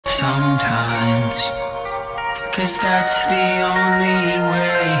sometimes, 'cause that's the only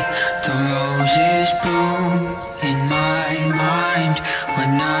way the roses bloom in my mind.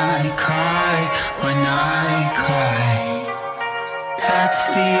 When I cry, that's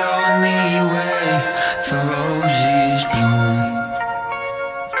the only way the roses bloom.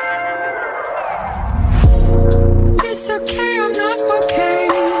 It's okay, I'm not okay.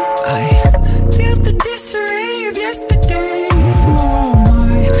 I feel the disarray of yesterday. Oh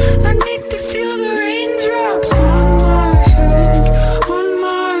my, I need to feel the raindrops on my head, on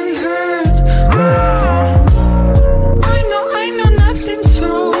my head. I know nothing, so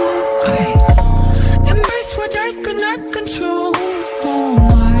I embrace what I could not control. Oh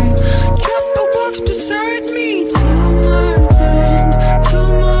my, drop the walks beside me till my end, till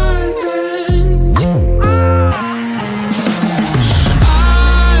my end.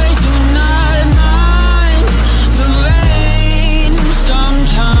 I do not mind the rain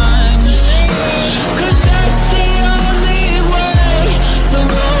sometimes, 'cause that's the only way the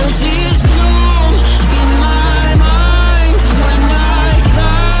roses bloom in my mind. When I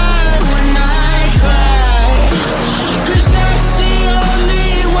cry, 'cause that's the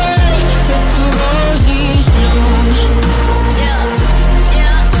only way that the roses bloom.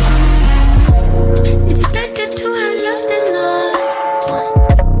 It's better to have loved than lost, but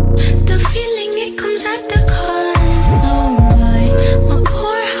the feeling, it comes at the cost. Oh my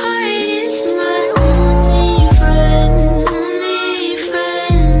poor heart is my only friend, only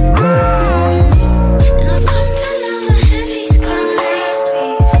friend. And I've come to love a heavy sky.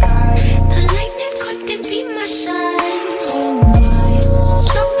 The lightning couldn't be my shine. Oh my,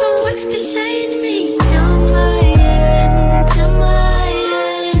 drop the wax beside me till my end, till my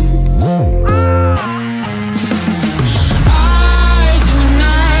end. I do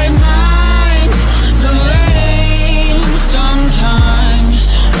not mind the rain sometimes,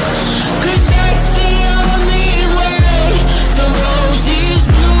 'cause that's the only way the roses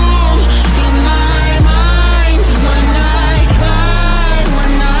bloom in my mind. When I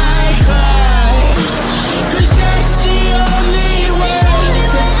cry, 'cause that's the only way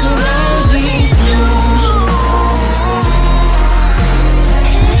that the roses bloom.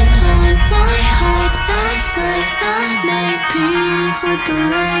 Hand on my heart, I say I make peace with the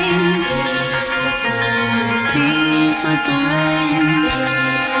rain, peace with the rain.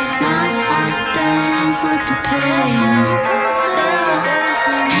 Now I dance with the pain.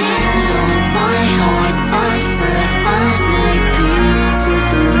 Hand on my heart, I say I make peace with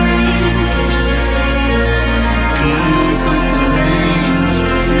the rain, peace with the rain.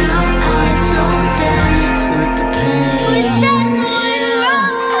 Now I slow dance with the pain. That's my love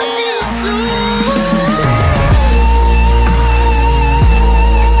is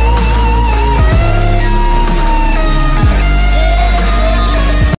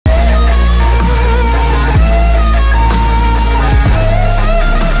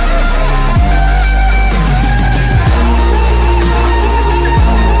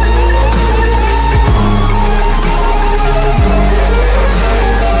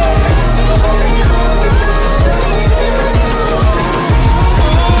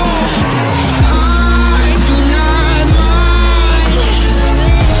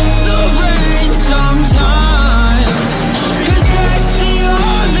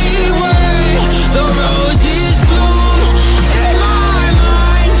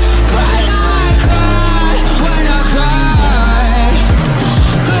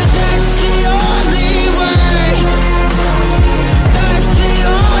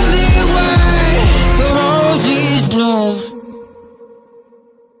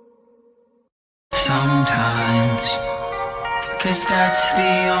sometimes, 'cause that's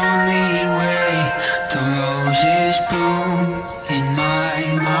the only way the roses bloom in my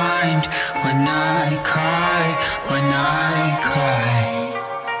mind. When I cry,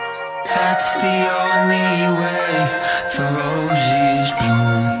 that's the only way the roses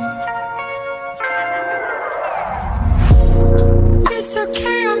bloom. It's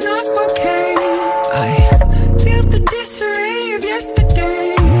okay, I'm not okay. I feel the disarray of yesterday.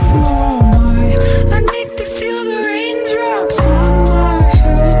 Oh my, I need to feel the raindrops on my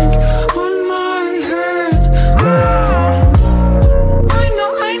head, on my head.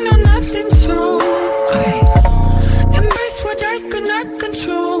 I know nothing, so I embrace what I could not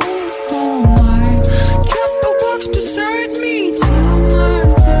control. Oh my, drop the walks beside me till my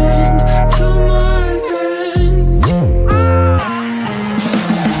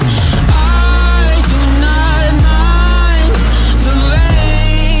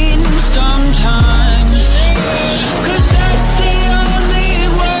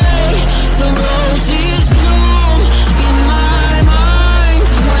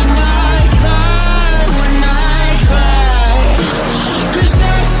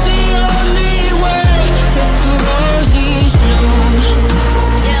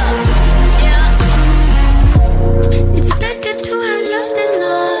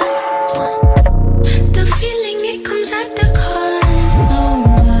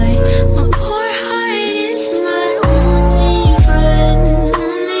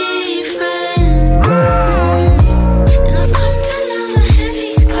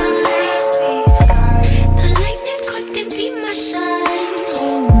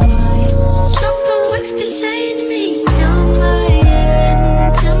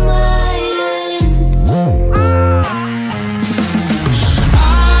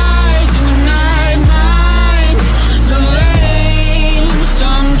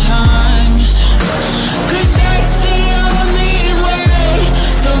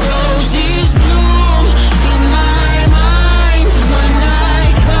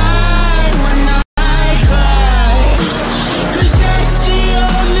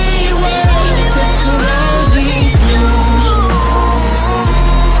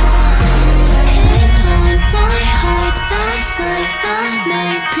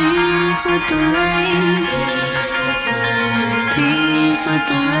peace with the rain. Peace with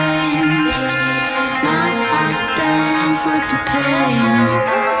the rain. Now I dance with the pain.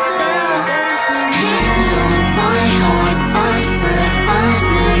 Hand on my heart, I said I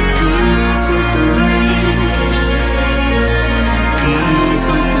made peace with the rain. Peace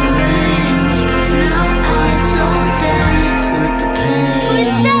with the rain. Now I slow dance with the pain.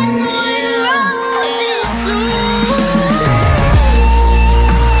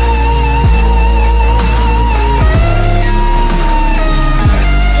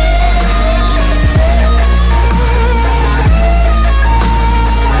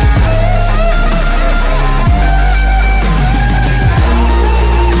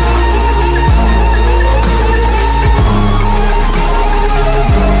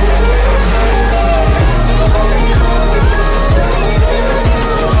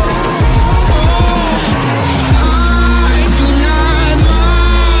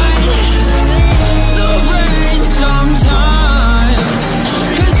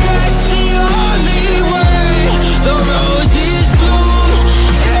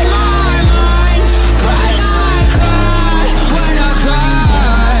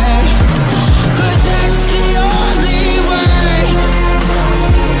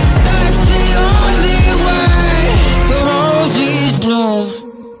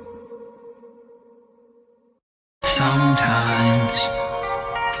 Sometimes,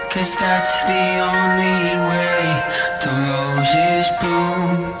 'cause that's the only way. The roses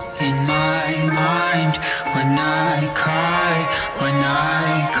bloom in my mind when I cry, when I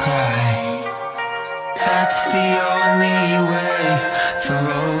cry. That's the only way the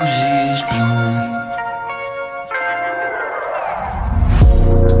roses bloom.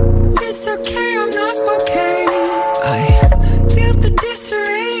 It's okay, I'm not okay. I feel the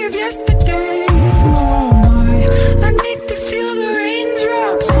disarray of yesterday. I need to feel the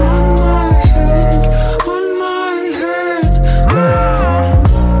raindrops on my head, on my head.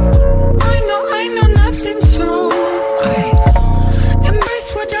 I know nothing, so I embrace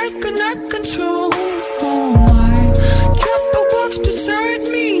what I could not control. Oh my, trouble walks beside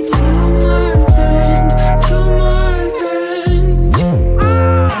me till my end, till my end.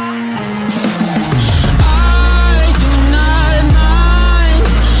 I do not mind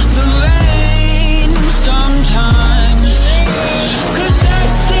the rain sometimes, 'cause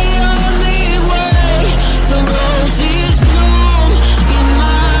that's the only way the roses bloom in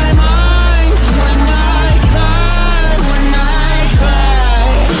my mind when I cry, when I cry.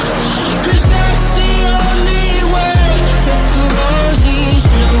 'Cause that's the only way that the roses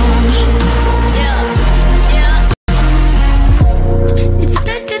bloom. It's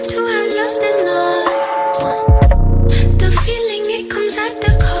better to have loved than lost. The feeling, it comes at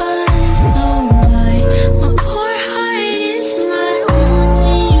the cost. Oh my poor heart is my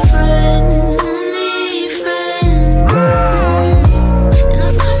only friend, only friend. And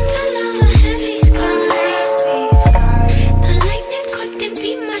I've come to love a heavy sky. The lightning couldn't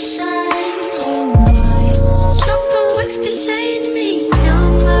be my shine. Oh my, drop the words beside me till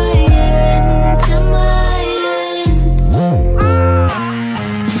my end, till my end.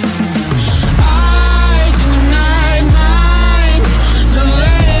 I do not mind the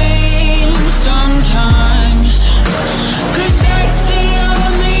rain sometimes, 'cause that's the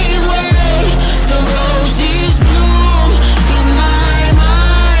only way the roses bloom in my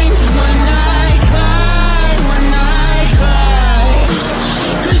mind when I cry, when I cry.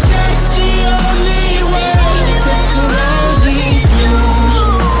 'Cause that's the only way that the roses bloom.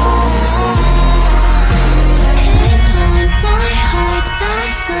 Hand on my heart, I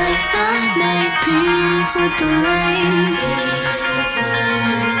say I made peace with the rain.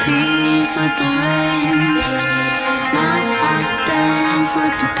 Peace with the rain. Now I dance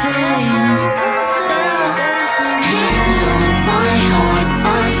with the pain. Hand on my heart,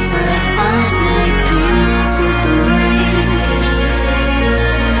 I say I made peace with the rain.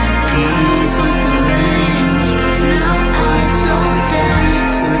 Peace with the rain. Now I slow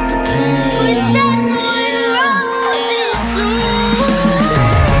dance with the pain.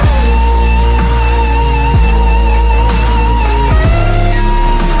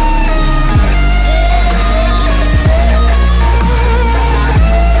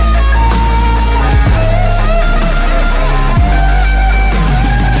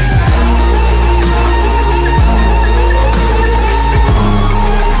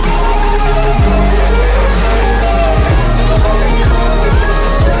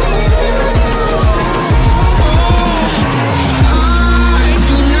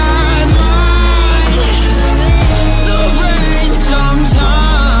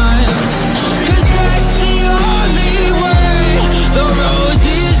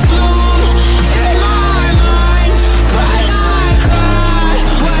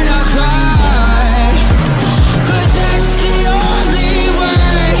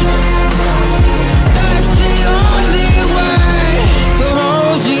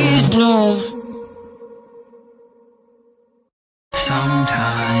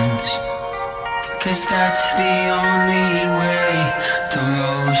 'cause that's the only way the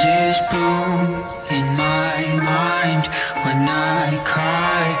roses bloom in my mind. When I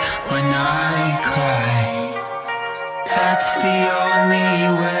cry, when I cry, that's the only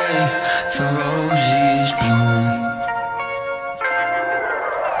way the roses bloom.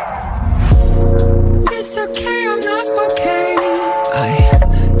 It's okay, I'm not okay. I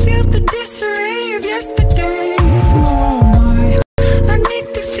feel the disarray of yesterday. Oh my, I need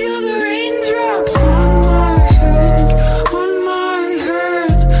to feel the raindrops on my head, on my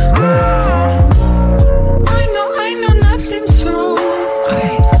head. I know nothing's wrong. I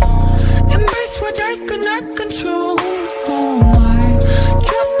embrace what I could not control. Oh my,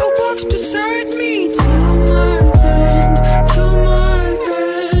 drop the walks beside me till my end, till my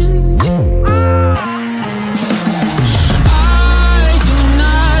end. I do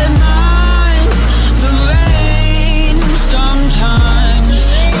not mind the rain sometimes,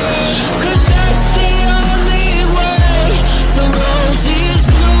 'cause that's the only way the roses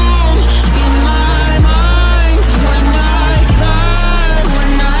bloom in my mind. When I cry,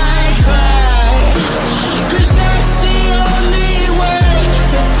 when I cry, 'cause that's the only way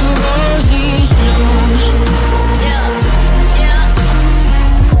that the roses bloom.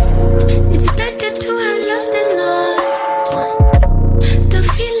 It's better to have loved than lost. The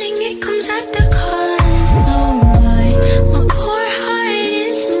feeling it comes at the cost. Oh my poor heart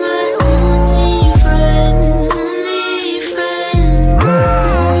is my only friend, only friend.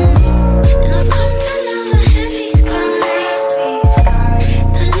 And I've come to love a heavy sky.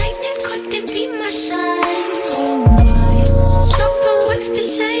 The lightning couldn't be my shine. Oh my, drop the words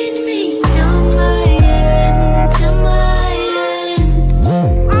beside me till my end, till my end.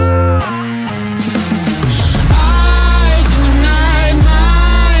 I do not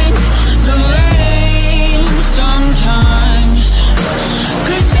mind the rain sometimes,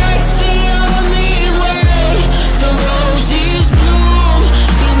 'cause that's the only way the roses bloom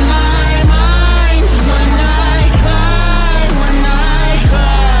in my mind. When I cry, when I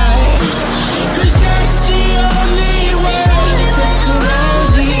cry, 'cause that's the only way that the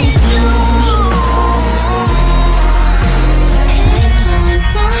roses bloom. Hit on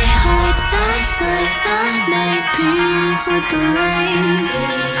my heart, I said I made peace with the rain.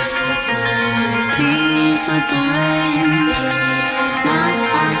 Peace with the rain. Now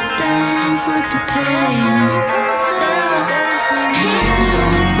I dance with the pain. Hit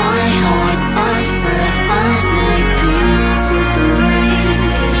on my heart, I said I made peace with the rain.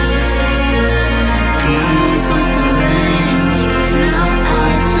 Peace with the rain. Now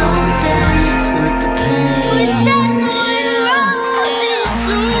I so dance with the pain.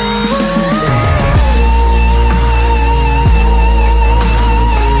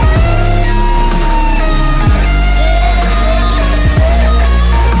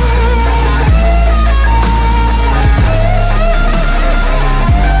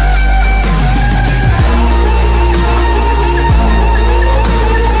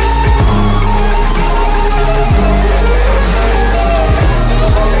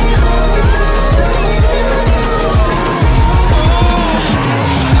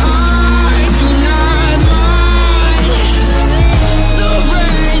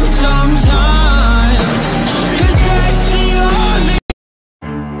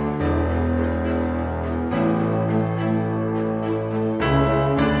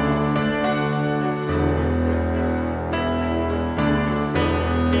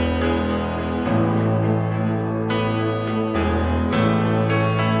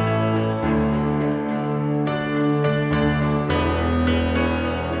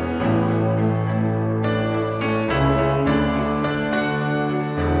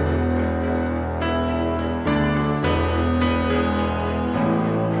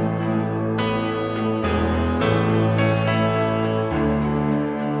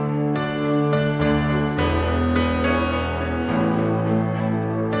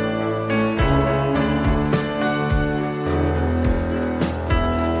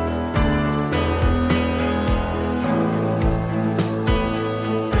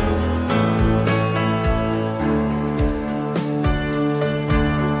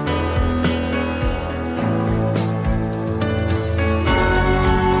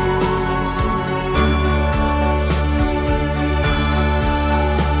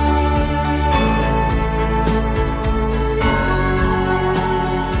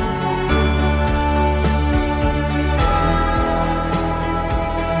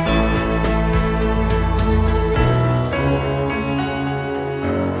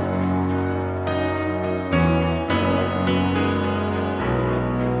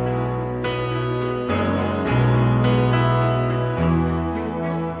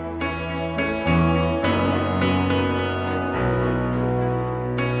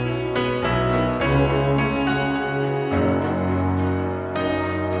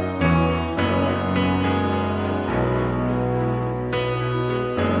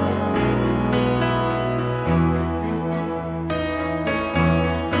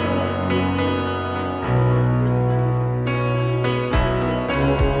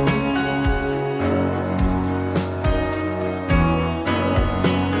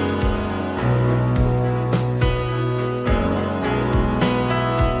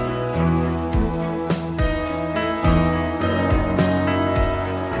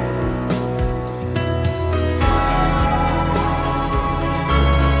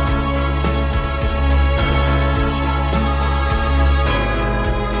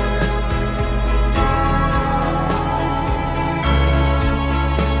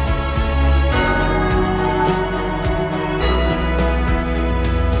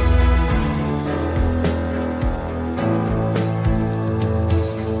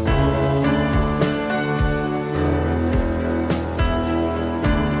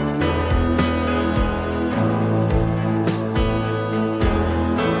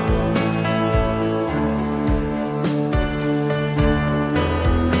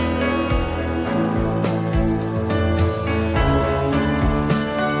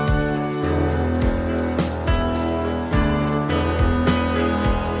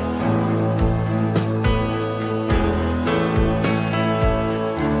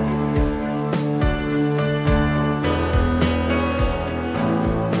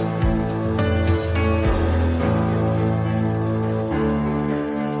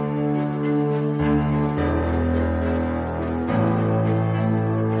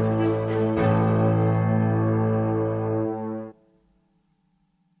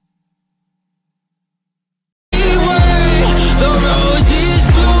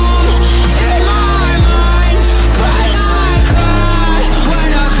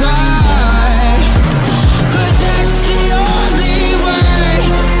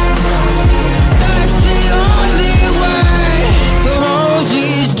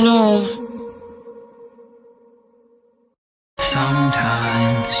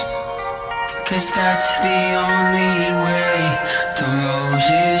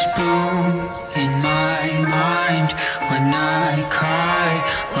 mind when I cry,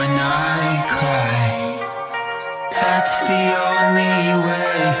 when I cry. That's the only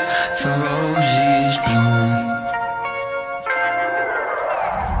way the roses bloom.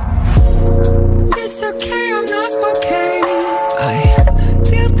 It's okay, I'm not okay. I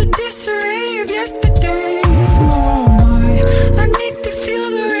feel the disarray of yesterday. Oh my, I need to feel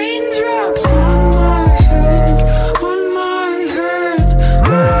the raindrops on my head, on my head.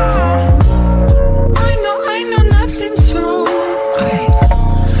 I know nothing's wrong. I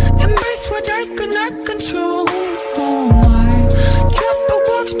embrace what I could not control. Oh my, drop the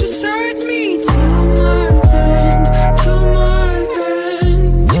walks beside me till my end, till my end.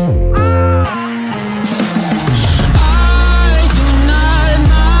 I do not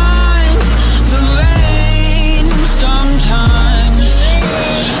mind the rain sometimes,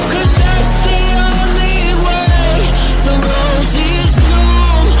 'cause that's the only way the roses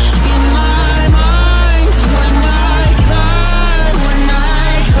bloom in my mind when I cry, when I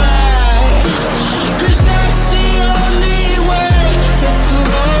cry. 'Cause that's the only way that the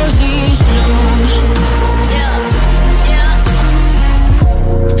roses bloom.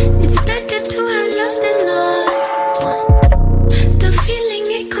 It's better to have loved than lost. The feeling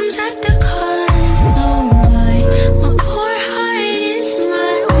it comes at the cost. Oh my poor heart is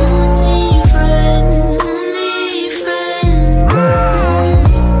my only friend, only friend.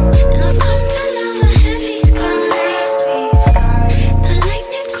 And I've come to love a heavy sky. The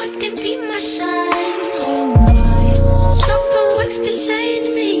lightning couldn't be my shine. Oh my, drop the wax beside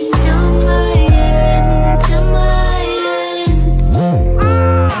me till my end, till my end.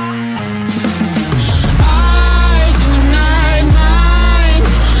 I do not mind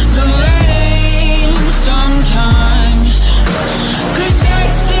the rain sometimes, 'cause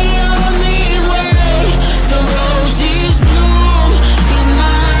that's the only way the roses bloom in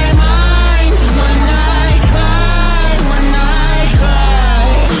my mind when I cry, when I cry.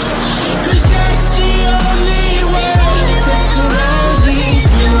 'Cause that's the only way that the roses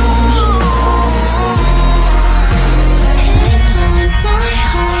bloom. And on my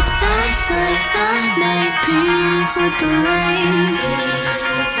heart I say I make peace with the rain,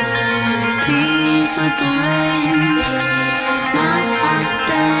 peace with the rain. Now I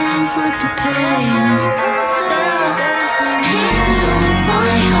dance with the pain. And on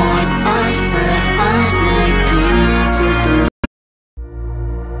my heart I say I make peace with the rain.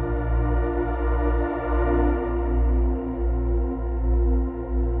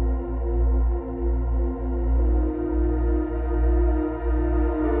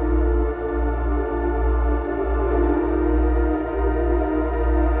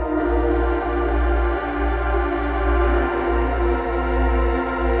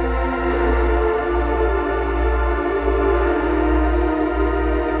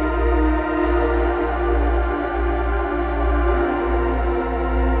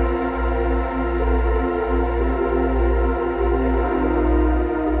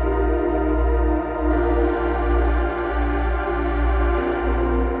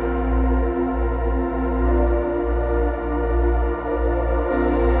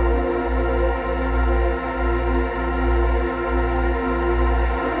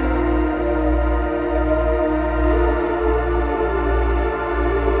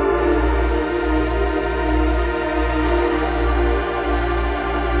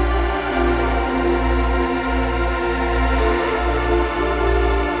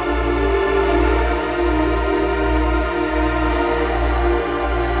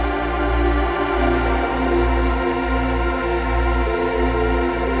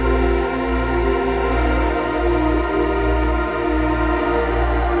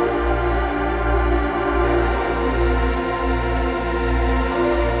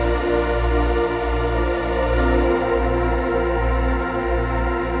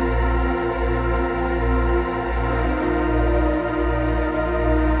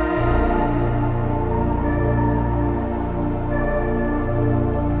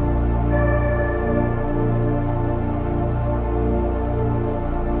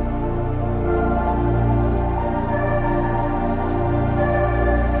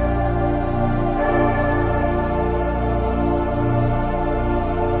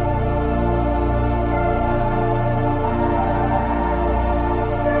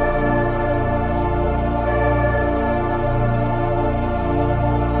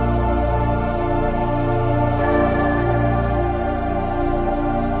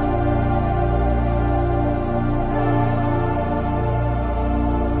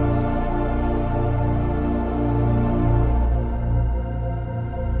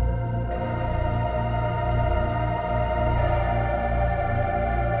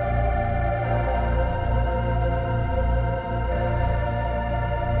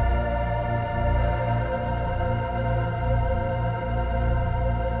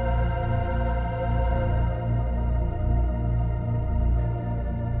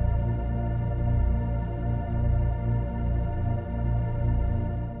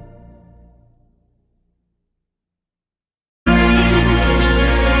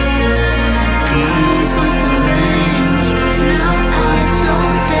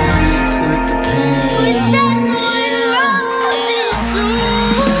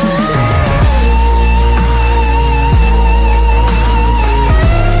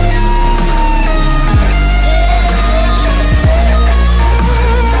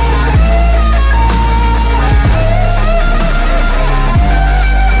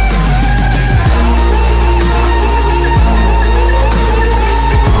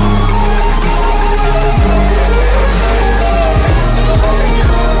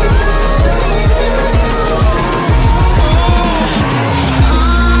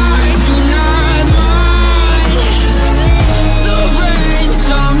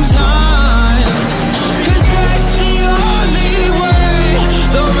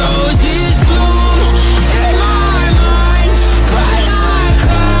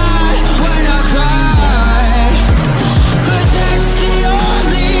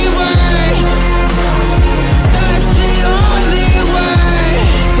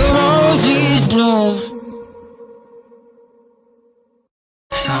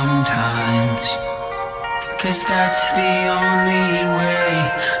 That's the only way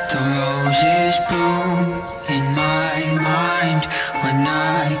the roses bloom in my mind. When I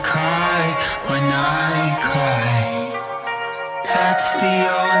cry, when I cry. That's the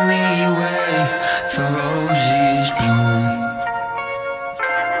only way the roses bloom.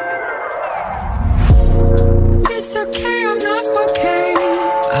 It's okay, I'm not okay.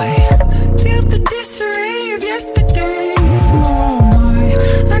 I feel the disarray of yesterday. Oh my,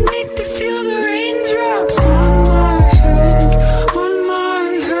 I need to feel the raindrops on my head, on my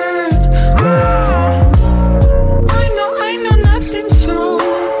head. I know nothing's wrong.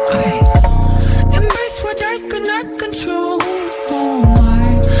 I embrace what I could not control. Oh my,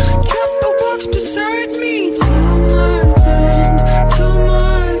 drop the walks beside me till my end, till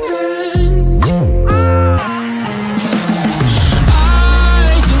my end. I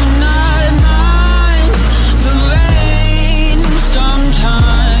do not mind the rain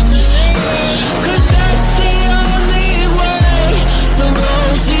sometimes, 'cause that's the only way the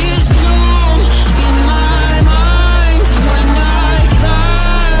roses bloom in my mind. When I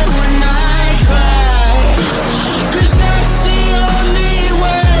cry, when I cry, 'cause that's the only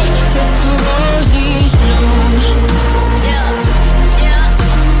way that the roses bloom.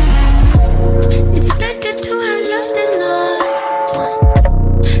 It's better to have loved than lost.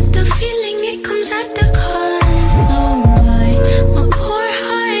 The feeling, it comes at the cost. Oh my poor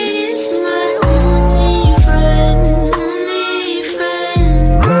heart is my only friend, only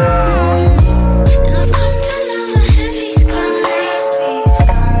friend. And I've come to love a heavy sky.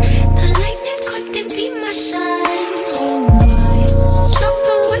 The lightning couldn't be my shine. Oh my, drop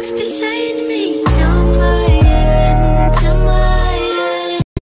the words beside me till my end, till my end.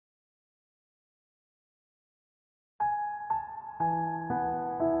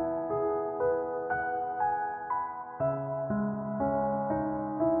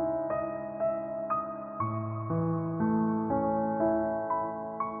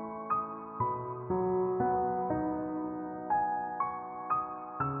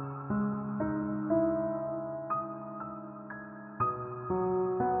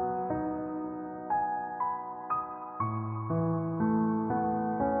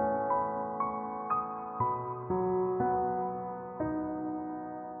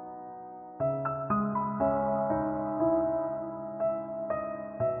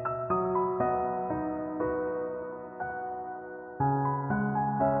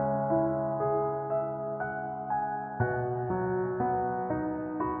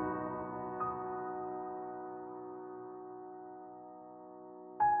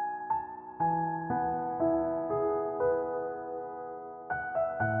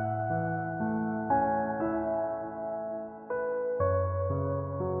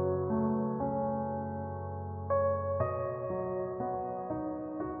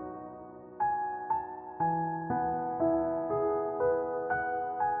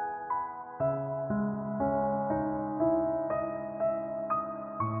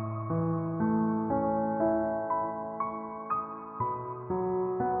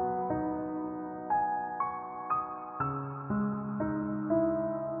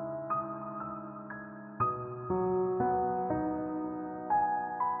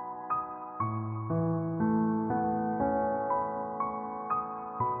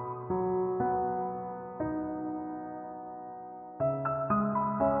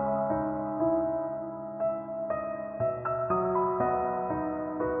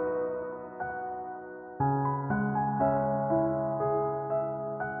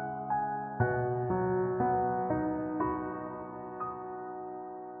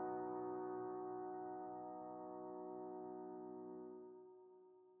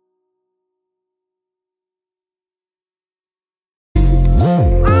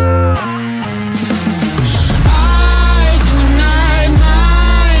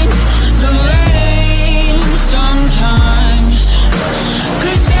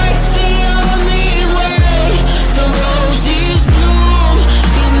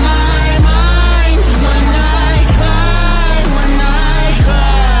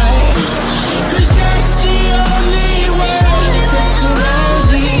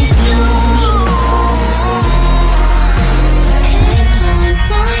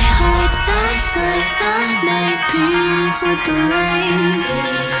 with the rain,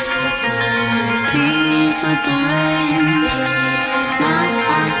 peace with the rain. Now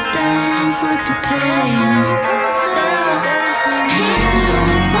I dance with the pain.